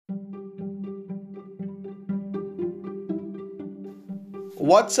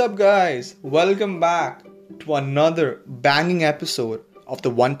What's up, guys? Welcome back to another banging episode of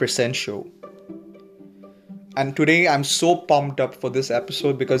the 1% Show. And today I'm so pumped up for this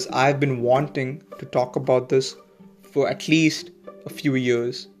episode because I've been wanting to talk about this for at least a few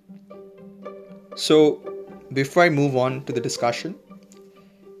years. So, before I move on to the discussion,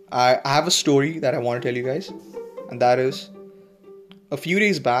 I have a story that I want to tell you guys, and that is a few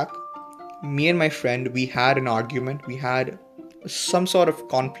days back, me and my friend, we had an argument. We had some sort of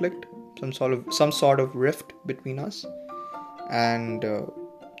conflict, some sort of rift between us, and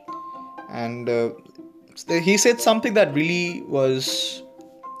he said something that really was,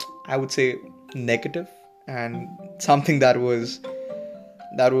 I would say, negative, and something that was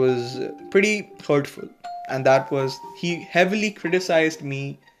pretty hurtful, and that was he heavily criticized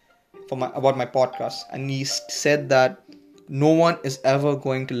me about my podcast, and he said that no one is ever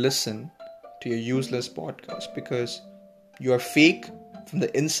going to listen to your useless podcast because you are fake from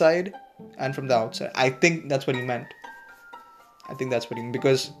the inside and from the outside. I think that's what he meant.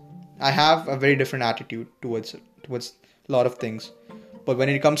 Because I have a very different attitude towards a lot of things, but when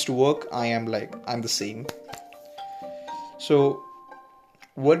it comes to work, I'm the same. So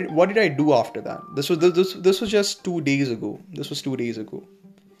what did I do after that? This was just 2 days ago.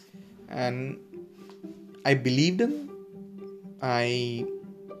 And I believed him. I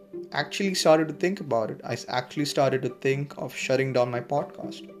actually started to think about it. I actually started to think of shutting down my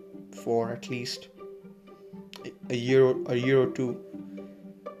podcast for at least a year or two.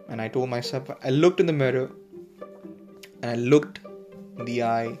 And I told myself, I looked in the mirror and I looked in the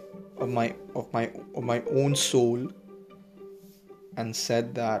eye of my own soul and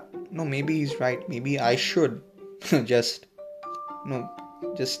said that no, maybe he's right. Maybe I should just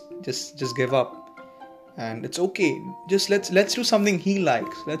give up. And it's okay. Just let's do something he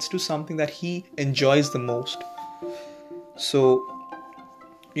likes. Let's do something that he enjoys the most. So,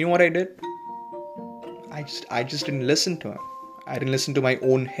 you know what I did? I just didn't listen to him. I didn't listen to my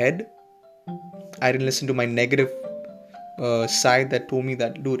own head. I didn't listen to my negative side that told me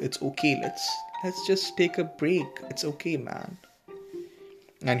that, dude, it's okay. Let's just take a break. It's okay, man.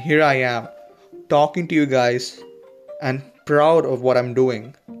 And here I am, talking to you guys and proud of what I'm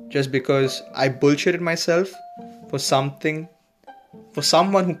doing. Just because I bullshitted myself for someone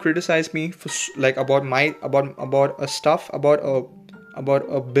who criticized me for about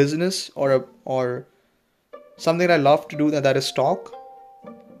a business or something that I love to do, that is talk.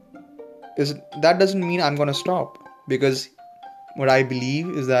 That doesn't mean I'm gonna stop, because what I believe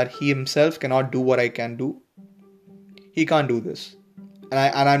is that he himself cannot do what I can do. He can't do this,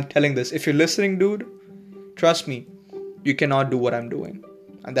 and I'm telling this. If you're listening, dude, trust me, you cannot do what I'm doing.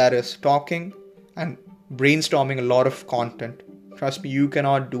 And that is talking and brainstorming a lot of content. Trust me, you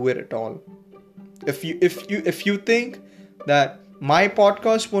cannot do it at all. If you think that my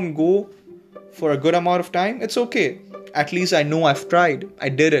podcast won't go for a good amount of time, it's okay. At least I know I've tried. I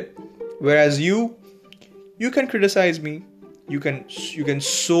did it. Whereas you can criticize me. You can do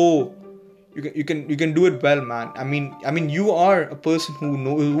it well, man. I mean, you are a person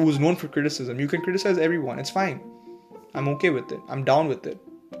who's known for criticism. You can criticize everyone. It's fine. I'm okay with it. I'm down with it.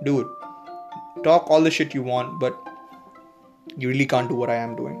 Dude, talk all the shit you want, but you really can't do what I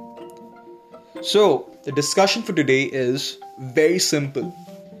am doing. So, the discussion for today is very simple.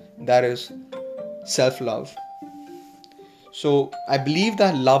 That is self-love. So, I believe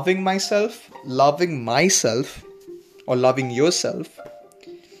that loving myself, or loving yourself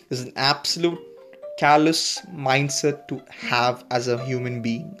is an absolute callous mindset to have as a human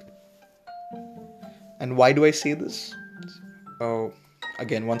being. And why do I say this?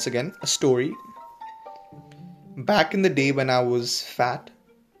 Once again, a story. Back in the day when I was fat,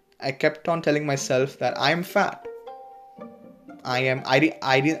 I kept on telling myself that I am fat.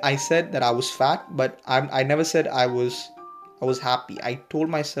 I said that I was fat, but I never said I was happy. I told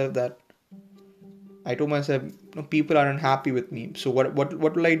myself, no, people aren't happy with me. So what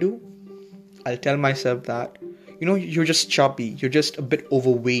will I do? I'll tell myself that, you're just chubby. You're just a bit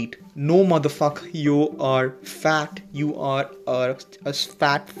overweight. No, motherfucker, you are fat. You are a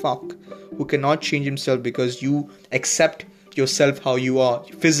fat fuck who cannot change himself because you accept yourself how you are,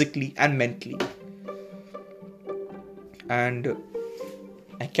 physically and mentally. And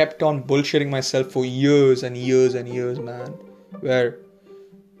I kept on bullshitting myself for years and years and years, man. Where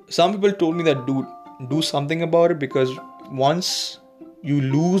some people told me that, dude, do something about it, because once you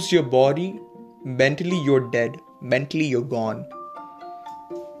lose your body, mentally you're dead. Mentally you're gone.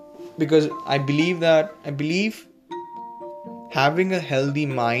 Because I believe having a healthy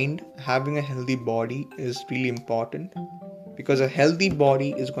mind, having a healthy body is really important, because a healthy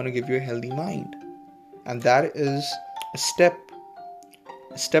body is going to give you a healthy mind, and that is a step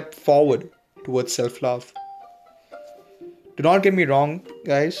step forward towards self-love. Do not get me wrong,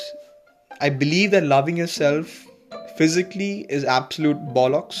 guys. I believe that loving yourself physically is absolute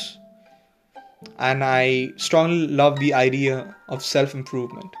bollocks. And I strongly love the idea of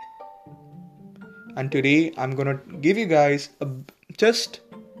self-improvement. And today I'm gonna give you guys just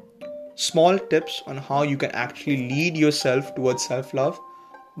small tips on how you can actually lead yourself towards self-love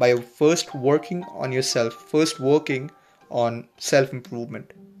by first working on yourself, first working on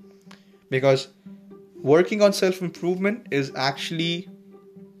self-improvement. Because working on self-improvement is actually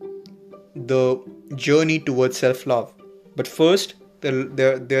the journey towards self-love. But first,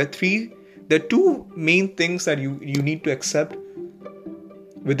 there are two main things that you need to accept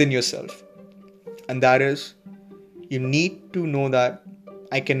within yourself. And that is, you need to know that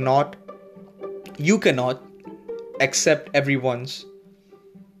you cannot accept everyone's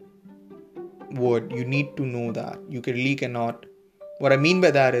word. You need to know that. You really cannot. What I mean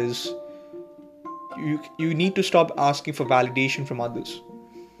by that is, you need to stop asking for validation from others.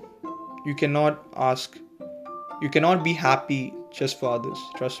 You cannot be happy just for others.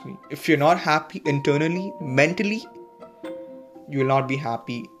 Trust me. If you're not happy internally, mentally, you will not be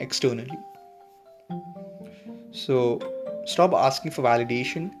happy externally. So stop asking for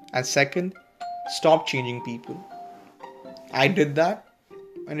validation. And second, stop changing people. I did that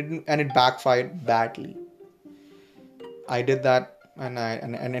and it backfired badly. I did that and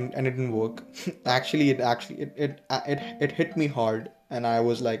it didn't work. It hit me hard, and I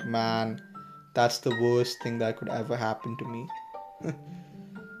was like, man, that's the worst thing that could ever happen to me.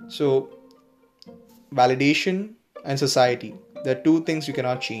 So validation and society, there are two things you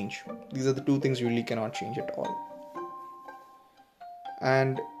cannot change. These are the two things you really cannot change at all.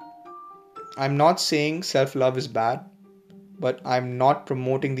 And I'm not saying self-love is bad, but I'm not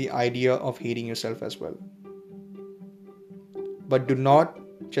promoting the idea of hating yourself as well. But do not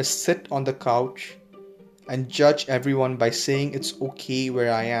just sit on the couch and judge everyone by saying it's okay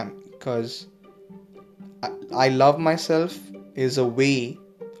where I am, because I love myself is a way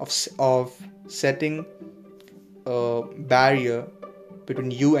of setting a barrier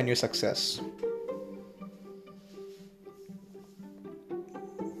between you and your success.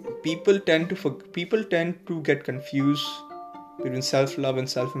 People tend to get confused between self-love and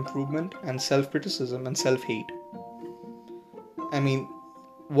self-improvement, and self-criticism and self-hate. I mean,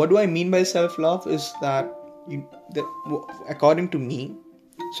 what do I mean by self-love is that according to me,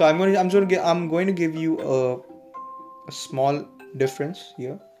 so I'm going to give you a small difference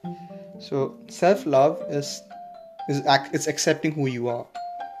here. So self-love is it's accepting who you are,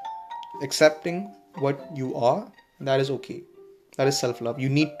 accepting what you are. That is okay. That is self-love. You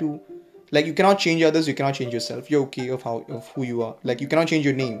need to, like, you cannot change others, you cannot change yourself. You're okay of who you are. Like, you cannot change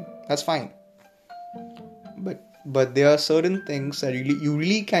your name. That's fine. But there are certain things that you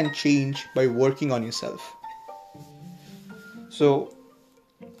really can change by working on yourself. So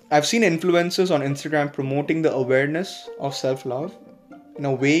I've seen influencers on Instagram promoting the awareness of self-love in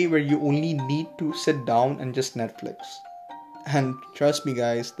a way where you only need to sit down and just Netflix. And trust me,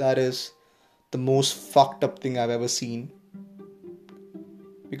 guys, that is the most fucked up thing I've ever seen.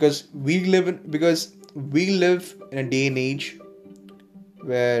 Because we live in a day and age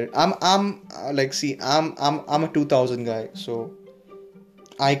where I'm a 2000 guy, so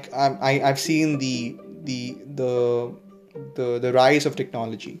I've seen the rise of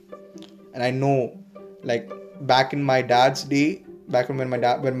technology, and I know, like, back in my dad's day,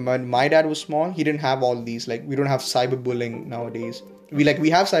 when my dad was small, he didn't have all these, like, we don't have cyberbullying nowadays. We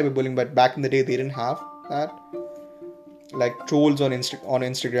have cyberbullying, but back in the day they didn't have that. Like trolls on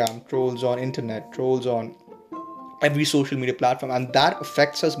Instagram, trolls on internet, trolls on every social media platform, and that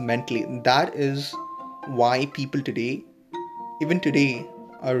affects us mentally. And that is why people today, even today,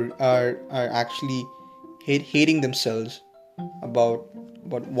 are actually hating themselves about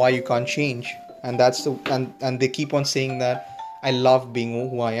why you can't change. And that's and they keep on saying that I love being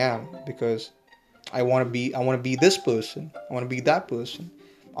who I am because I want to be this person, I want to be that person,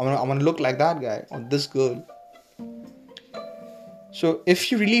 I want to look like that guy or this girl. So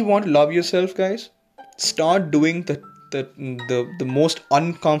if you really want to love yourself, guys, start doing the most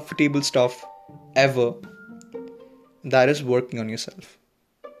uncomfortable stuff ever. That is working on yourself.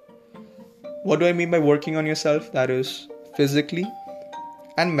 What do I mean by working on yourself? That is physically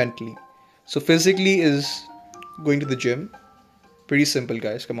and mentally. So physically is going to the gym. Pretty simple,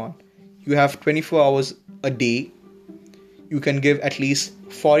 guys. Come on. You have 24 hours a day. You can give at least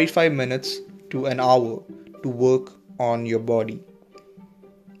 45 minutes to an hour to work on your body.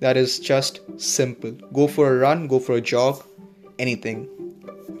 That is just simple. Go for a run, go for a jog, anything.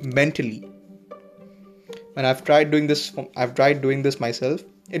 Mentally. When I've tried doing this myself.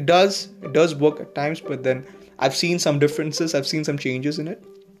 It does work at times, but then I've seen some differences, I've seen some changes in it.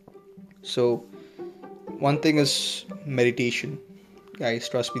 So one thing is meditation. Guys,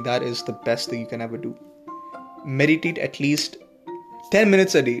 trust me, that is the best thing you can ever do. Meditate at least 10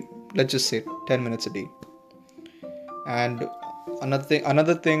 minutes a day. Let's just say 10 minutes a day. And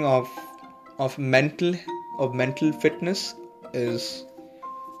another thing of mental fitness is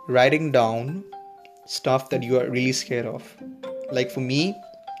writing down stuff that you are really scared of. Like for me,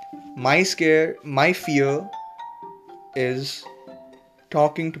 my fear is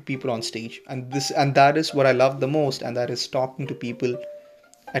talking to people on stage, and that is what I love the most, and that is talking to people,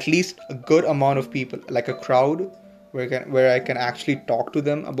 at least a good amount of people, like a crowd, where I can actually talk to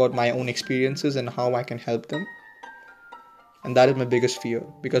them about my own experiences and how I can help them. And that is my biggest fear,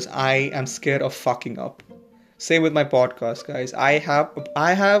 because I am scared of fucking up. Same with my podcast, guys. I have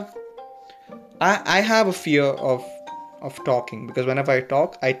a fear of talking, because whenever I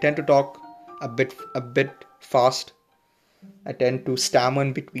talk, I tend to talk a bit fast. I tend to stammer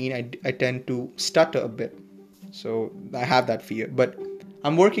in between. I tend to stutter a bit. So I have that fear, but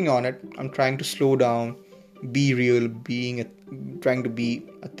I'm working on it. I'm trying to slow down, be real, trying to be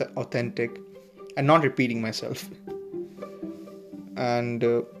authentic, and not repeating myself. And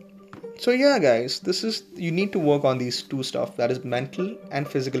so yeah, guys, you need to work on these two stuff. That is mental and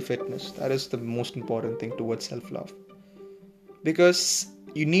physical fitness. That is the most important thing towards self-love, because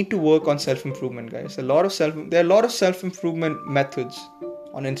you need to work on self-improvement, guys. There are a lot of self-improvement methods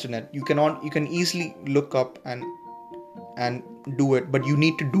on internet. You can easily look up and do it, but you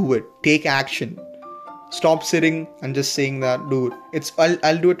need to do it. Take action. Stop sitting and just saying that, dude,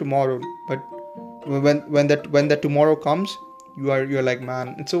 I'll do it tomorrow. But when that tomorrow comes, you're like,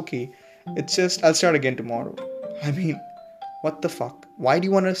 man, it's okay. It's just, I'll start again tomorrow. I mean, what the fuck? Why do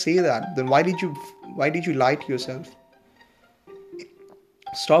you want to say that? Then why did you lie to yourself?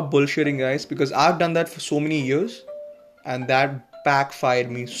 Stop bullshitting, guys, because I've done that for so many years, and that backfired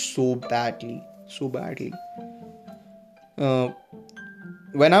me so badly.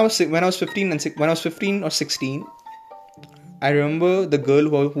 When I was 15 when I was 15 or 16, I remember the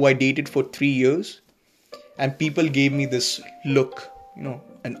girl who I dated for 3 years, and people gave me this look, a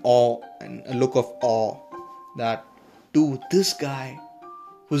look of awe, that, dude, this guy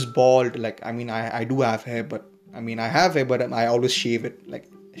who's bald, like, I mean, I do have hair, but I have hair, but I always shave it,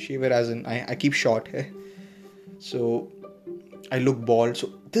 as in I keep short hair, so I look bald.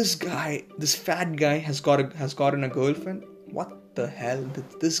 So this fat guy has gotten a girlfriend. What the hell?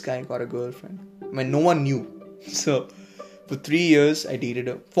 This guy got a girlfriend? I mean, no one knew. So for 3 years, I dated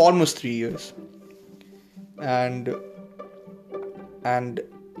her, for almost 3 years, and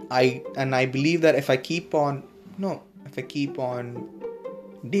I believe that if I keep on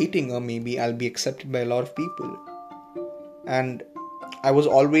dating her, maybe I'll be accepted by a lot of people. And I was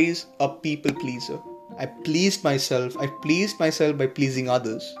always a people pleaser. I pleased myself by pleasing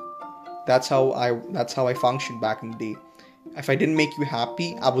others. That's how I functioned back in the day. If I didn't make you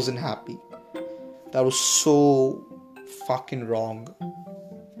happy, I wasn't happy. That was so fucking wrong.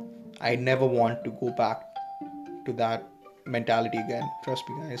 I never want to go back to that mentality again. Trust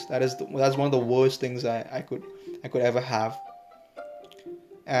me, guys. That's one of the worst things I could ever have.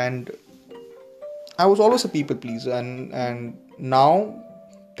 And I was always a people pleaser, and now,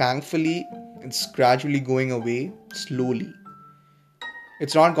 thankfully, it's gradually going away slowly.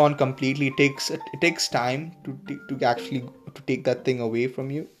 It's not gone completely. It takes time to actually to take that thing away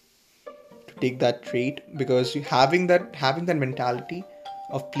from you, to take that trait, because having that mentality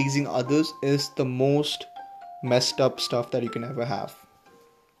of pleasing others is the most messed up stuff that you can ever have.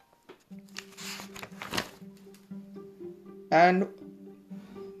 And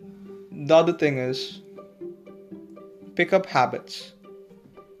the other thing is, pick up habits,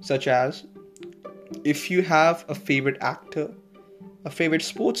 such as, if you have a favorite actor, a favorite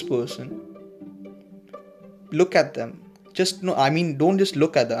sports person, look at them. Don't just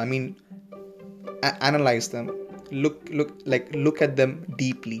look at them. Analyze them. Look at them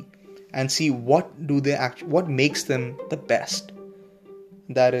deeply, and see what makes them the best.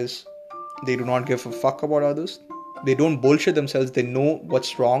 That is, they do not give a fuck about others. They don't bullshit themselves. They know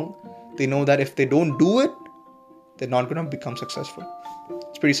what's wrong. They know that if they don't do it, they're not gonna become successful.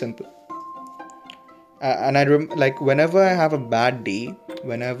 It's pretty simple. And whenever I have a bad day,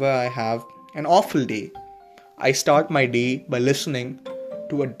 whenever I have an awful day, I start my day by listening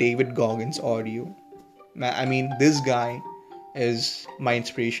to a David Goggins audio. This guy is my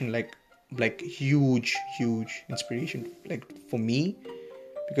inspiration, like huge inspiration, like, for me,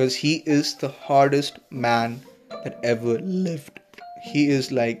 because he is the hardest man that ever lived. He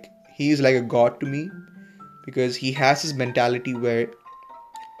is like a god to me. because he has his mentality where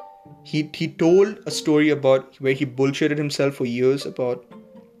he told a story about where he bullshitted himself for years about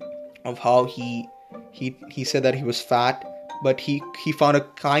of how he said that he was fat, but he found a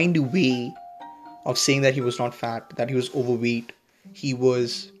kind way of saying that he was not fat, that he was overweight. He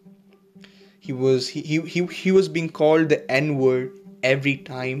was being called the N word every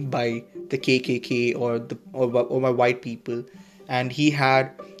time by the KKK or by white people, and he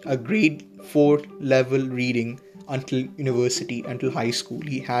had a grade 4 level reading until university, until high school.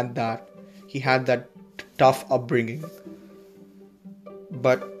 He had that tough upbringing,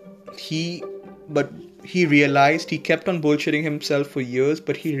 but he realized, he kept on bullshitting himself for years,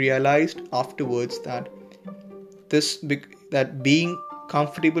 but he realized afterwards that being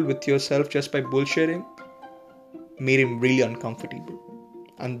comfortable with yourself just by bullshitting made him really uncomfortable,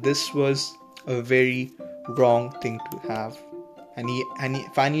 and this was a very wrong thing to have. And he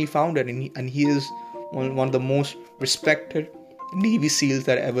finally found it, and he is one of the most respected Navy SEALs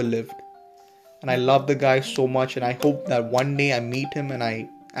that ever lived. And I love the guy so much, and I hope that one day I meet him and I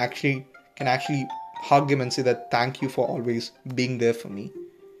can actually hug him and say that thank you for always being there for me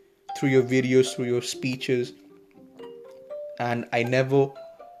through your videos, through your speeches. And I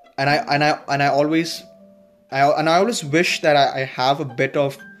always wish that I have a bit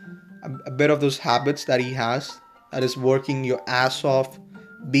of those habits that he has. That is working your ass off,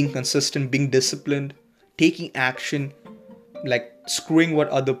 being consistent, being disciplined, taking action, like screw what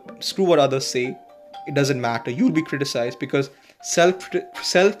others say. It doesn't matter. You'll be criticized, because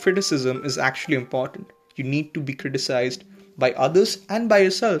self-criticism is actually important. You need to be criticized by others and by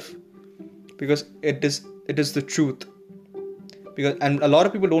yourself, because it is the truth. And a lot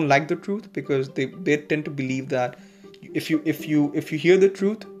of people don't like the truth, because they tend to believe that if you hear the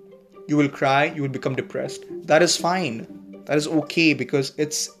truth, you will cry, you will become depressed. That is fine. That is okay, because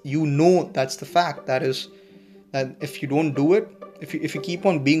that's the fact. That if you don't do it, if you keep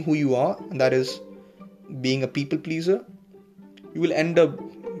on being who you are, and that is being a people pleaser, you will end up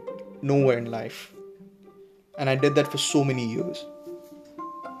nowhere in life. And I did that for so many years.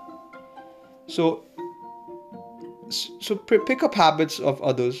 So pick up habits of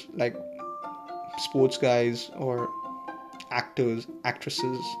others, like sports guys or actors,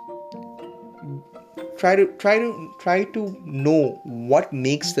 actresses. Try to know what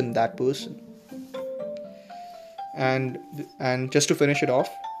makes them that person. And just to finish it off,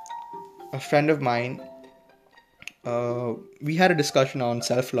 a friend of mine, we had a discussion on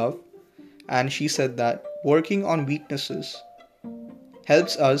self-love, and she said that working on weaknesses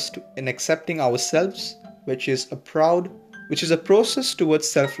helps us in accepting ourselves, which is a process towards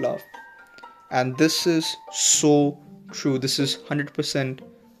self-love. And this is so true. This is 100%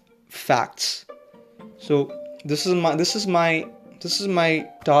 facts. So this is my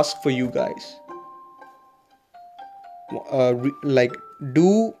task for you guys.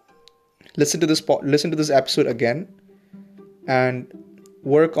 Listen to this episode again and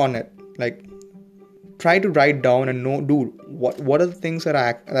work on it. Like, try to write down and know, dude, what are the things that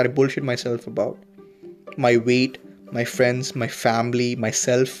I bullshit myself about? My weight, my friends, my family,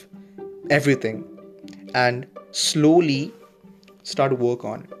 myself, everything. And slowly start to work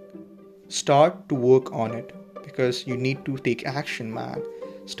on it. Because you need to take action, man.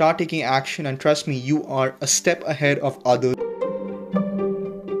 Start taking action, and trust me, you are a step ahead of others.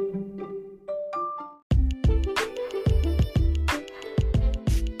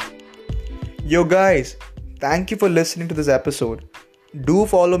 Yo guys, thank you for listening to this episode. Do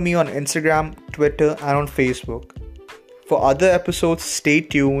follow me on Instagram, Twitter, and on Facebook. For other episodes, stay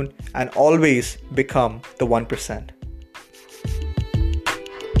tuned and always become the 1%.